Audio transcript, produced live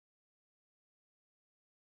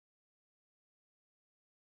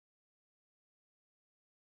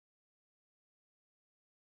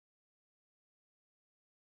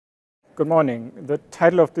Good morning. The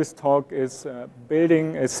title of this talk is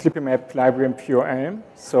Building a Slippy Map Library in Pure elm.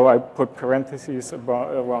 So I put parentheses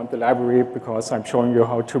around the library because I'm showing you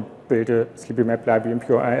how to build a Slippy Map library in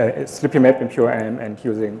Pure elm and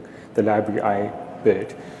using the library I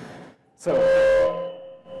built. So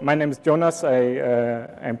my name is Jonas. I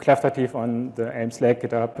am collaborative on the elm Slack,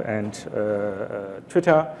 GitHub, and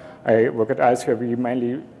Twitter. I work at ICE where we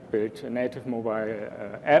mainly build native mobile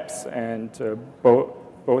apps and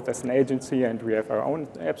both as an agency, and we have our own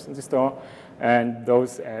apps in the store. And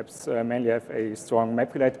those apps mainly have a strong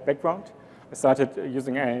map-related background. I started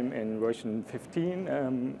using Elm in version 15,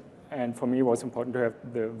 and for me it was important to have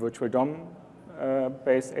the virtual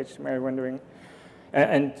DOM-based HTML rendering.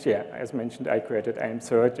 And yeah, as mentioned, I created Elm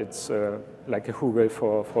Search. It's like a Google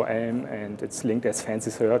for Elm, and it's linked as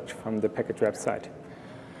fancy search from the package website.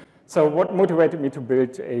 So what motivated me to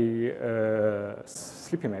build a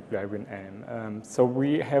Slippy Map library in Elm? So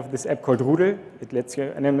we have this app called Rudel. It lets you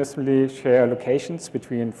anonymously share locations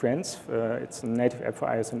between friends. It's a native app for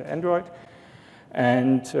iOS and Android.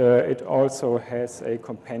 And it also has a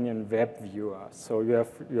companion web viewer. So you have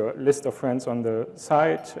your list of friends on the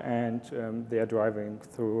site, and they are driving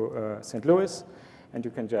through St. Louis. And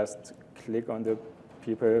you can just click on the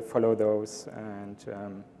people, follow those,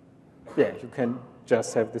 and yeah, you can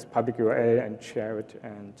just have this public URL and share it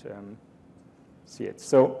and see it.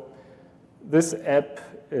 So this app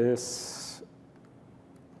is,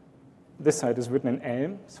 this site is written in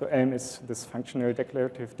Elm. So Elm is this functional,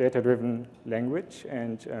 declarative, data-driven language,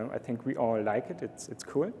 and I think we all like it. It's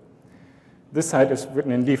cool. This site is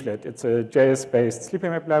written in Leaflet. It's a JS-based Slippy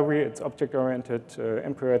Map library. It's object-oriented,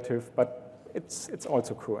 imperative, but it's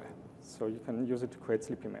also cool. So you can use it to create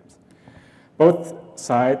Slippy maps. Both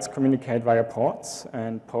sites communicate via ports,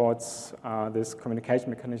 and ports are this communication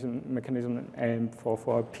mechanism in Elm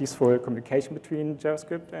for peaceful communication between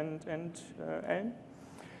JavaScript and Elm.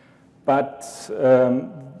 But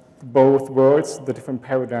both worlds, the different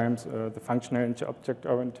paradigms, the functional and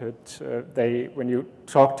object-oriented, when you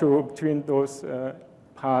talk between those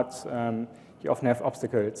parts, you often have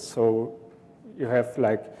obstacles. So you have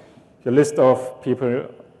like your list of people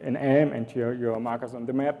in Elm and your markers on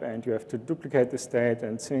the map, and you have to duplicate the state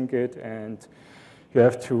and sync it, and you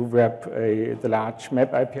have to wrap the large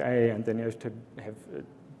map IPA, and then you have to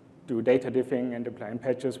do data diffing and applying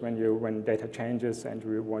patches when data changes and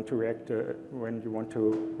you want to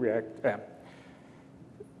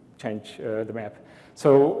change the map.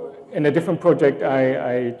 So in a different project,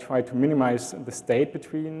 I try to minimize the state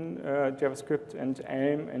between JavaScript and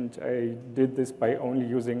Elm, and I did this by only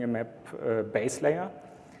using a map base layer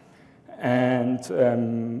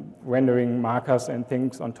and rendering markers and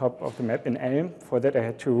things on top of the map in Elm. For that, I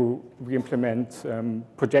had to re-implement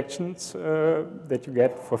projections that you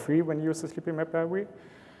get for free when you use the Slippy Map library.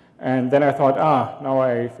 And then I thought, now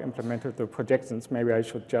I've implemented the projections, maybe I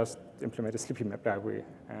should just implement a Slippy Map library.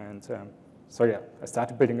 And so yeah, I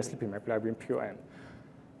started building a Slippy Map library in pure Elm.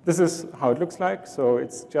 This is how it looks like. So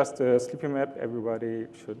it's just a Slippy Map. Everybody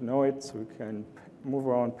should know it. So you can move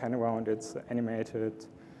around, pan around. It's animated.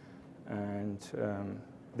 And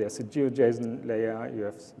there's a GeoJSON layer. You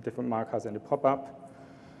have different markers and a pop-up.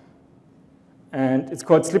 And it's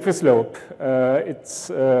called Slippery Slope. It's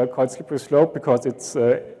called Slippery Slope because it's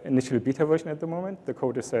initial beta version at the moment. The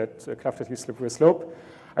code is at collaboratively Slippery Slope.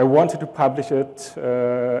 I wanted to publish it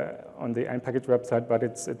on the Elm package website, but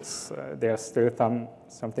there are still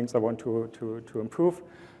some things I want to improve.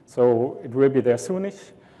 So it will be there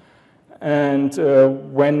soonish. And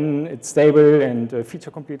when it's stable and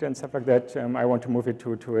feature complete and stuff like that, I want to move it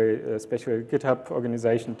to a special GitHub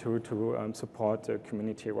organization to support the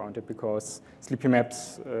community around it, because Slippy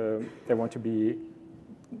maps,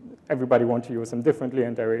 everybody wants to use them differently,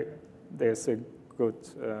 and there's a good,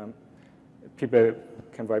 people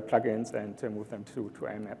can write plugins and move them to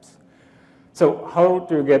Elm maps. So how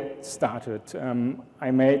do you get started?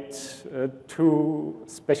 I made 2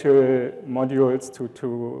 special modules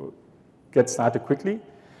to get started quickly.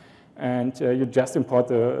 And you just import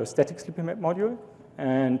the static Slippy Map module,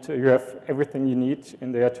 and you have everything you need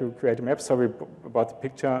in there to create a map. Sorry about the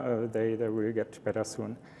picture, they will get better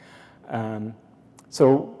soon.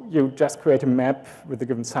 So you just create a map with a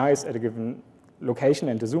given size at a given location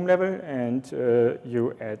and a zoom level, and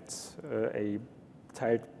you add a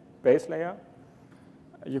tiled base layer.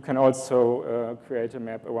 You can also create a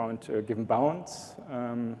map around given bounds,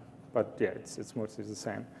 but yeah, it's mostly the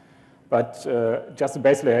same. But just the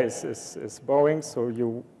base layer is boring, so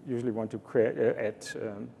you usually want to add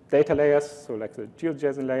data layers, so like the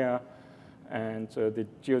GeoJSON layer, and the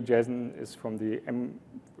GeoJSON is from the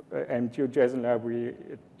GeoJSON library,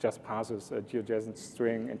 it just passes a GeoJSON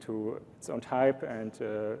string into its own type, and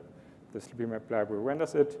the Slippy map library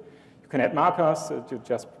renders it. You can add markers. You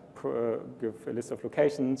just give a list of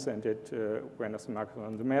locations, and it renders the markers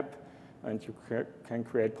on the map. And you can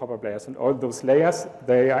create pop-up layers. And all those layers,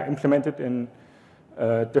 they are implemented in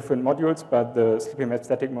different modules, but the Slippy map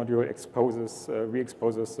static module exposes,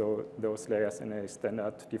 re-exposes those layers in a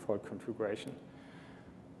standard default configuration.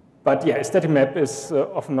 But yeah, a static map is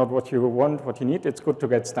often not what you want, what you need. It's good to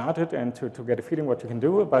get started and to get a feeling what you can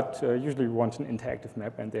do, but usually you want an interactive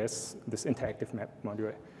map, and there's this interactive map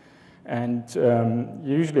module. And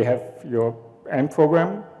you usually have your AIM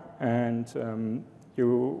program, and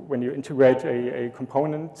when you integrate a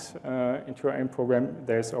component into your AIM program,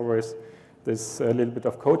 there's always this little bit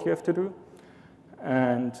of code you have to do,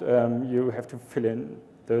 and you have to fill in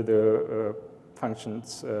the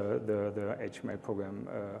functions the HTML program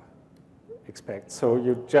expects. So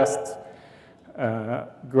you just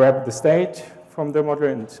grab the state from the model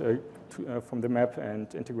and from the map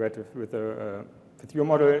and integrate it with your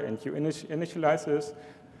model, and you initialize this.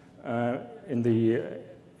 In the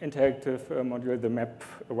interactive module, the map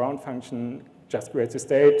around function just creates a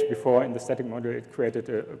state. Before, in the static module, it created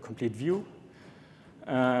a complete view.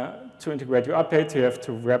 To integrate your updates, you have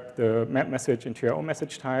to wrap the map message into your own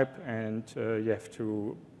message type, and you have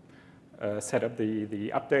to set up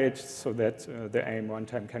the update so that the AIM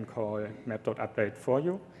runtime can call map.update for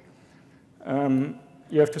you.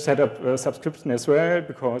 You have to set up subscription as well,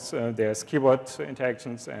 because there's keyword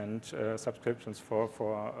interactions and subscriptions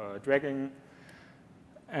for dragging.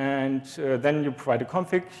 And then you provide a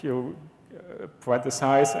config, you provide the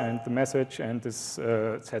size and the message, and this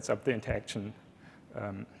sets up the interaction.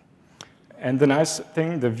 And the nice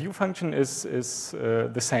thing, the view function is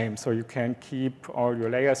the same, so you can keep all your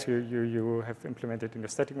layers you have implemented in the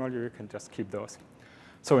static module, you can just keep those.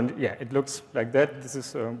 So yeah, it looks like that. This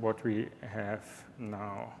is what we have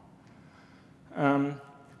now.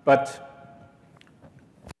 But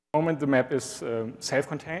at the moment, the map is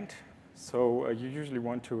self-contained, so you usually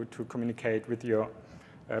want to communicate with your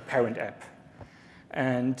parent app.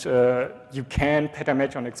 And you can pattern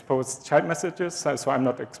match on exposed child messages, so I'm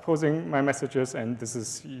not exposing my messages, and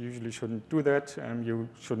you usually shouldn't do that. You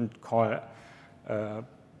shouldn't call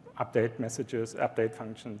update messages, update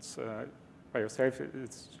functions by yourself.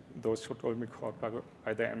 Those should all be called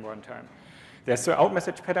by the AIM runtime. There's an out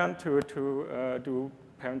message pattern to do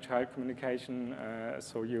parent-child communication,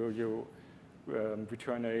 so you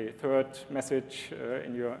return a third message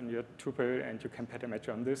in your tuple, and you can pattern match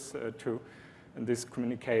on this and this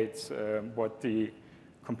communicates what the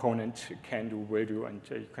component can do, will do, and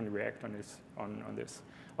you can react on this.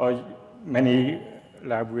 Or many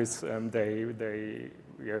libraries,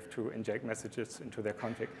 you have to inject messages into their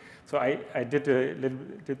config. So I did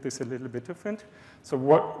this a little bit different. So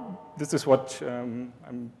this is what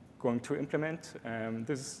I'm going to implement.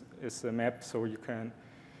 This is a map, so you can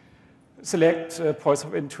select points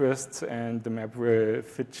of interest, and the map will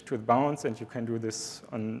fit to the bounds, and you can do this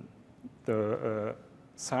on the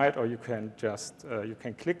side, or you can just you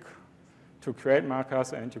can click to create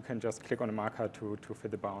markers, and you can just click on a marker to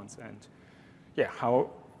fit the bounds. And yeah,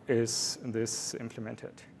 how is this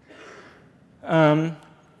implemented?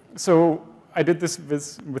 So I did this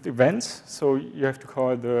with events. So you have to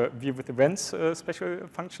call the view with events special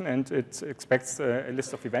function, and it expects a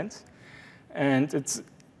list of events. And it's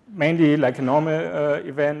mainly like a normal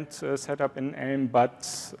event setup in AIM,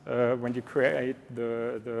 but when you create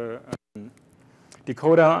the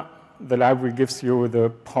decoder, the library gives you the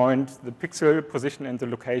point, the pixel position, and the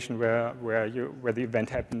location where the event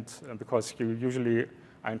happened, because you usually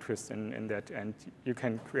are interested in that, and you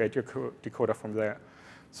can create your decoder from there.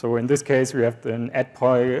 So in this case, we have an add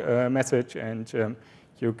poi message, and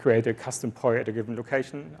you create a custom poi at a given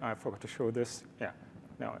location. I forgot to show this. Yeah,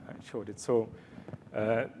 no, I showed it. So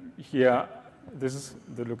here, this is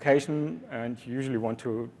the location, and you usually want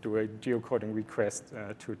to do a geocoding request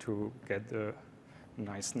to get the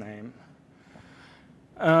nice name.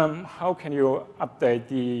 How can you update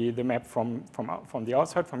the map from the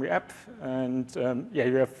outside, from your app? And yeah,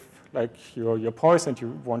 you have like your poise, and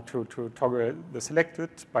you want to toggle the selected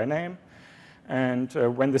by name. And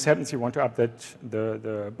when this happens, you want to update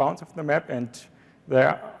the bounds of the map. And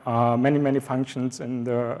there are many functions in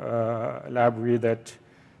the library that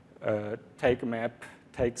take a map,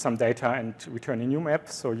 take some data, and return a new map.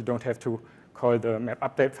 So you don't have to call the map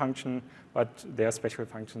update function, but there are special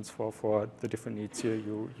functions for the different needs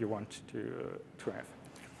you want to have.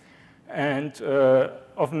 And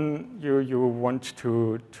often you want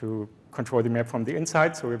to control the map from the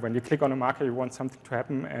inside. So when you click on a marker, you want something to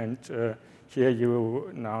happen, and here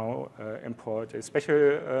you now import a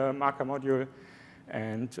special marker module,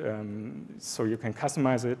 and so you can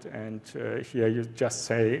customize it, and here you just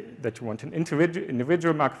say that you want an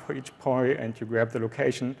individual marker for each point, and you grab the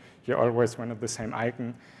location. You always run the same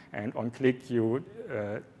icon, and on click you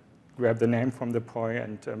grab the name from the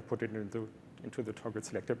point and put it into the toggle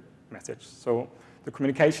selected message. So the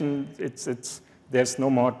communication, there's no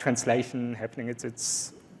more translation happening.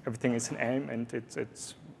 Everything is in Elm, and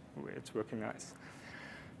it's working nice.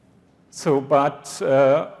 So, but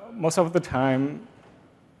most of the time,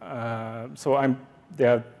 there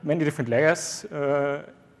are many different layers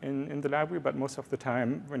in the library, but most of the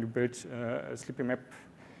time when you build a Slippy map,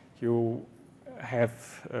 you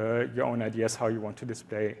have your own ideas how you want to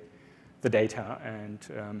display the data,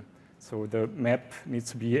 and so the map needs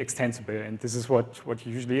to be extensible, and this is what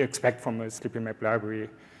you usually expect from a Slippy map library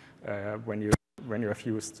when you have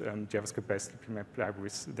used JavaScript-based Slippy map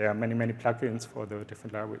libraries. There are many plugins for the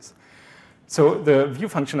different libraries. So the view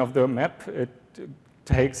function of the map, it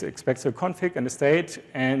expects a config and a state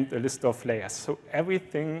and a list of layers. So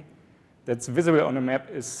everything that's visible on a map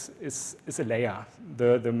is a layer.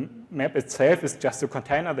 The map itself is just a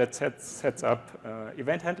container that sets up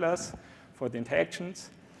event handlers for the interactions,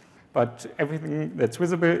 but everything that's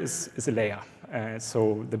visible is a layer.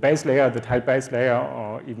 So the base layer, the tile base layer,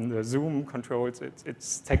 or even the zoom controls,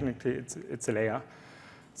 it's technically a layer.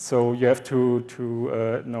 So you have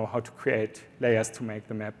to know how to create layers to make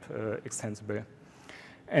the map extensible.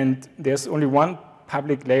 And there's only one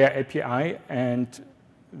public layer API, and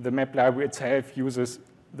the map library itself uses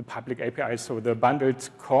the public API, so the bundled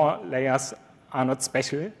core layers are not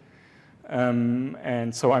special.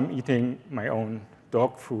 And so I'm eating my own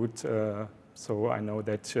dog food, so I know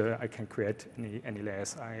that I can create any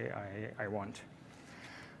layers I want.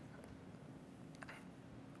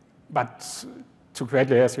 But to create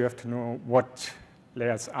layers, you have to know what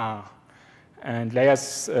layers are. And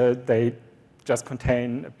layers, they just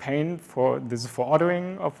contain a pane this is for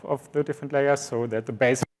ordering of the different layers, so that the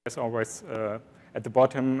base is always at the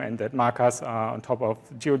bottom, and that markers are on top of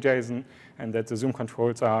GeoJSON, and that the zoom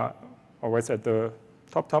controls are always at the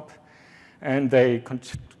top. And they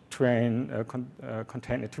contain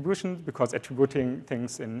attribution, because attributing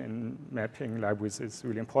things in mapping libraries is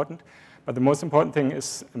really important. But the most important thing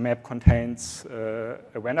is a map contains a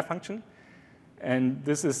render function. And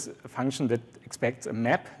this is a function that expects a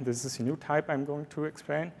map. This is a new type I'm going to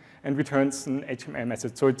explain, and returns an HTML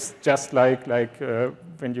message. So it's just like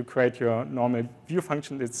when you create your normal view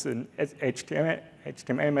function, it's an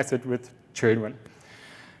HTML message with children.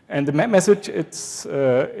 And the map message, it's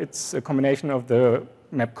a combination of the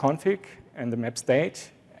map config and the map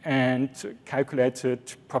state and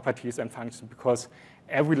calculated properties and functions, because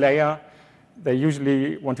every layer, they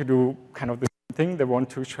usually want to do kind of the thing. They want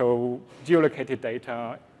to show geolocated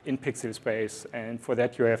data in pixel space, and for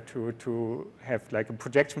that you have to have like a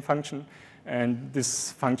projection function, and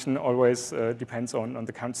this function always depends on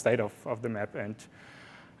the current state of the map,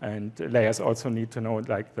 and layers also need to know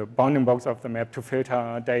like the bounding box of the map to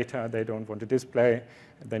filter data they don't want to display.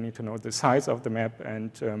 They need to know the size of the map,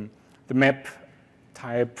 and the map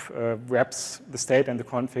type wraps the state and the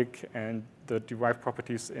config and the derived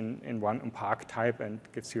properties in one unpack type, and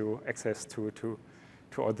gives you access to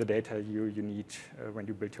all the data you need when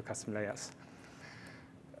you build your custom layers.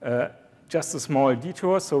 Just a small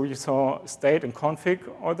detour, so you saw state and config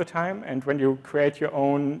all the time, and when you create your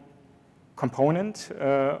own component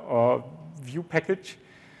or view package,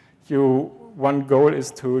 one goal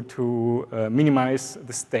is to minimize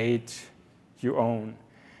the state you own.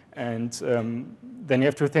 And then you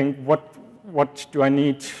have to think, what do I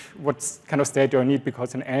need? What kind of state do I need?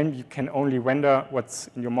 Because in Elm, you can only render what's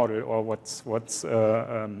in your model or what's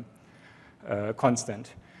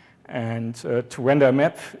constant. And to render a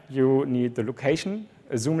map, you need the location,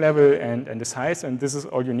 a zoom level, and a size. And this is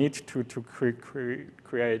all you need to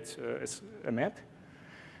create a map.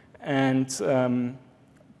 And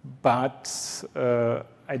but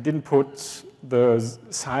I didn't put the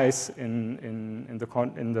size in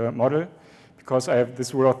the model, because I have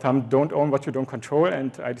this rule of thumb: don't own what you don't control.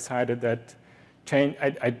 And I decided that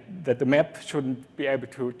that the map shouldn't be able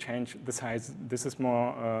to change the size. This is more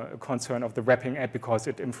a concern of the wrapping app, because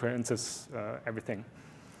it influences everything.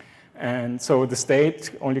 And so the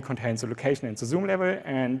state only contains the location and the zoom level,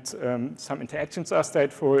 and some interactions are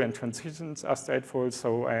stateful and transitions are stateful,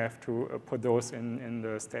 so I have to put those in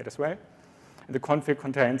the state as well. And the config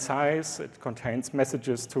contains size, it contains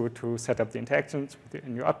messages to set up the interactions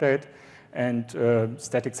in your update, and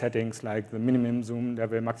static settings like the minimum zoom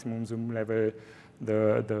level, maximum zoom level,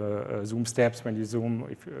 the zoom steps when you zoom,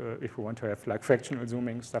 if you want to have like fractional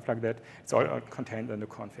zooming, stuff like that. It's all contained in the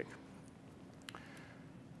config.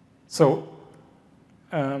 So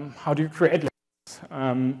how do you create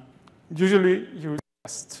layers? Usually you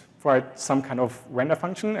just write some kind of render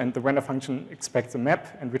function, and the render function expects a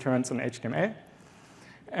map and returns an HTML.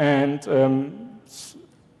 And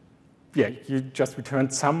yeah, you just return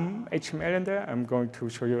some HTML in there. I'm going to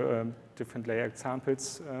show you different layer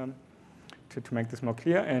examples to make this more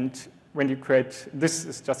clear. And when you create, this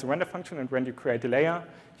is just a render function, and when you create a layer,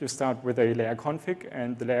 you start with a layer config,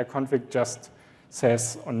 and the layer config just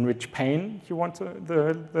says on which pane you want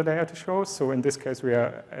the layer to show. So in this case, we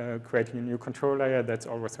are creating a new control layer that's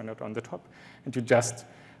always rendered on the top, and you just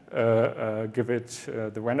give it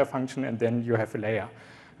the render function, and then you have a layer.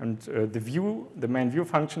 And the main view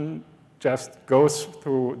function just goes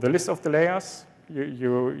through the list of the layers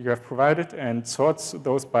you have provided and sorts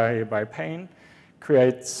those by pane,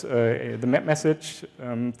 creates the map message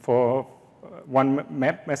for one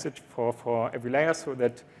map message for every layer, so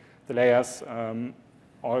that the layers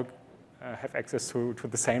all have access to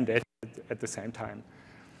the same data at the same time.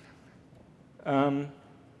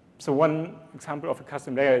 So one example of a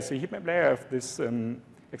custom layer is a heat map layer of this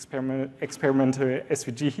experimental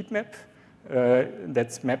SVG heat map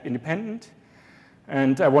that's map independent.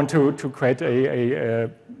 And I want to create a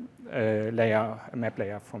map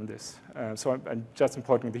layer from this. So I'm just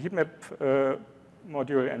importing the heat map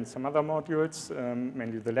module and some other modules,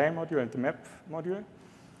 mainly the layer module and the map module.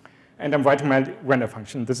 And I'm writing my render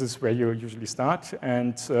function. This is where you usually start.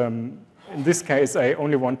 And in this case, I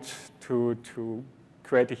only want to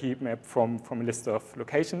create a heat map from a list of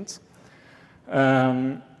locations.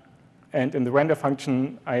 And in the render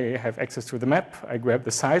function, I have access to the map. I grab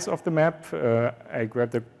the size of the map. I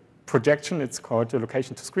grab the projection. It's called the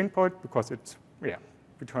location to screen port because it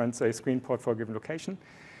returns a screen port for a given location.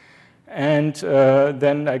 And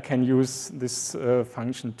then I can use this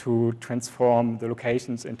function to transform the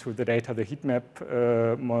locations into the data the heat map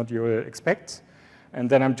module expects. And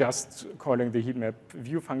then I'm just calling the heat map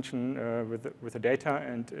view function with the data,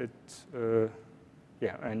 and it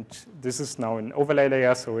and this is now an overlay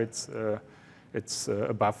layer, so it's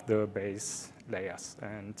above the base layers.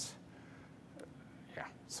 And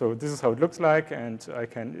so this is how it looks like, and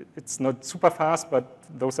it's not super fast, but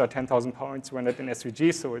those are 10,000 points rendered in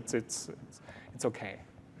SVG, so it's okay.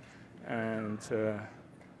 And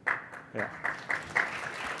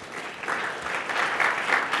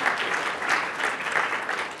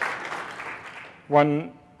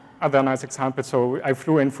one other nice example, so I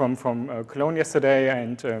flew in from Cologne yesterday,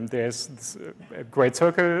 and there's this great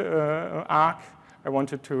circle arc I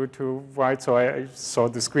wanted to write. So I saw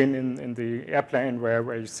the screen in the airplane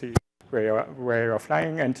where you see where you're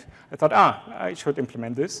flying, and I thought, I should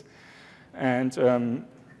implement this. And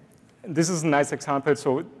this is a nice example.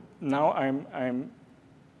 So now I'm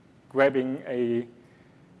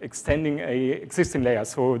extending a existing layer.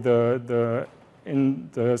 So in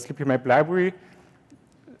the Slippy map library,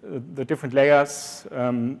 the different layers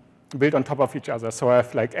build on top of each other. So I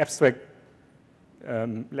have like abstract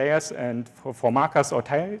layers and for markers or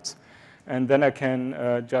tiles, and then I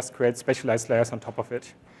can just create specialized layers on top of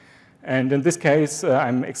it. And in this case,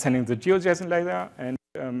 I'm extending the GeoJSON layer, and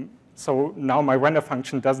so now my render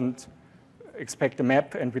function doesn't expect a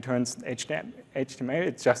map and returns HTML.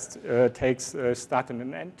 It just takes a start and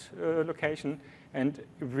an end location, and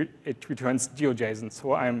it returns GeoJSON.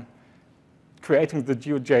 So I'm creating the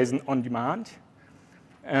GeoJSON on demand.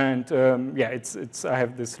 And I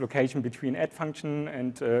have this location between add function,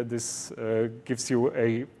 and this gives you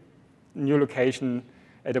a new location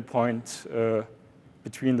at a point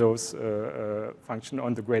between those function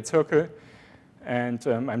on the great circle. And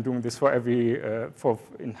I'm doing this for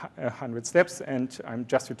in 100 steps, and I'm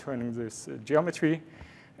just returning this geometry.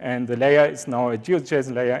 And the layer is now a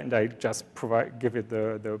GeoJSON layer, and I just give it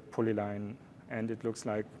the polyline, and it looks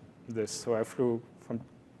like this. So I flew from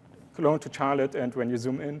Cologne to Charlotte, and when you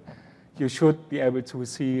zoom in, you should be able to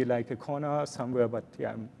see like a corner somewhere, but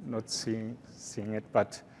I'm not seeing it.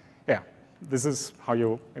 But this is how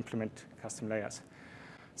you implement custom layers.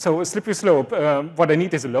 So Slippery Slope, what I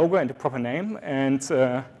need is a logo and a proper name, and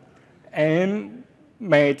Elm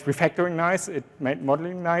made refactoring nice, it made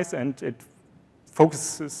modeling nice, and it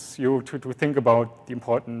focuses you to think about the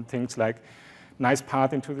important things like nice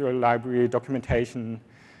path into your library, documentation,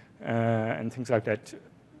 and things like that.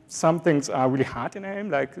 Some things are really hard in Elm,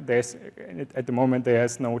 like at the moment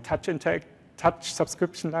there's no touch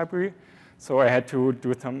subscription library, so I had to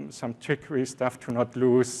do some trickery stuff to not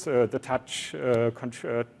lose the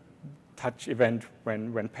touch event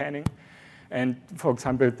when panning. And for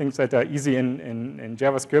example, things that are easy in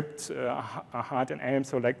JavaScript are hard in Elm,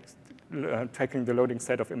 so like tracking the loading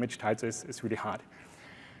set of image types is really hard.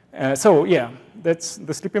 So yeah, that's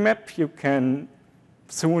the Slippy map. You can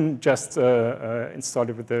soon just install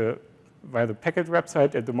it via the package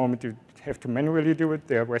website. At the moment, you have to manually do it.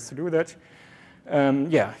 There are ways to do that.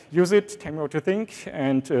 Yeah, use it, tell me what you think.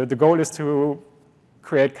 And the goal is to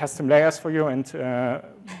create custom layers for you. And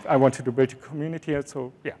I wanted to build a community.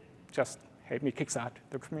 So yeah, just help me kickstart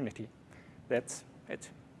the community. That's it.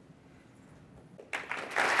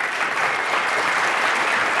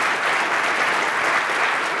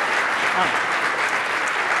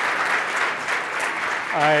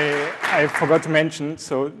 I forgot to mention,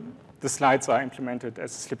 so the slides are implemented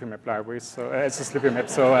as Slippy map libraries, so as a Slippy map.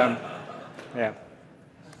 So yeah,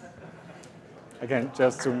 again,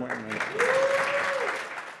 just zoom in a minute.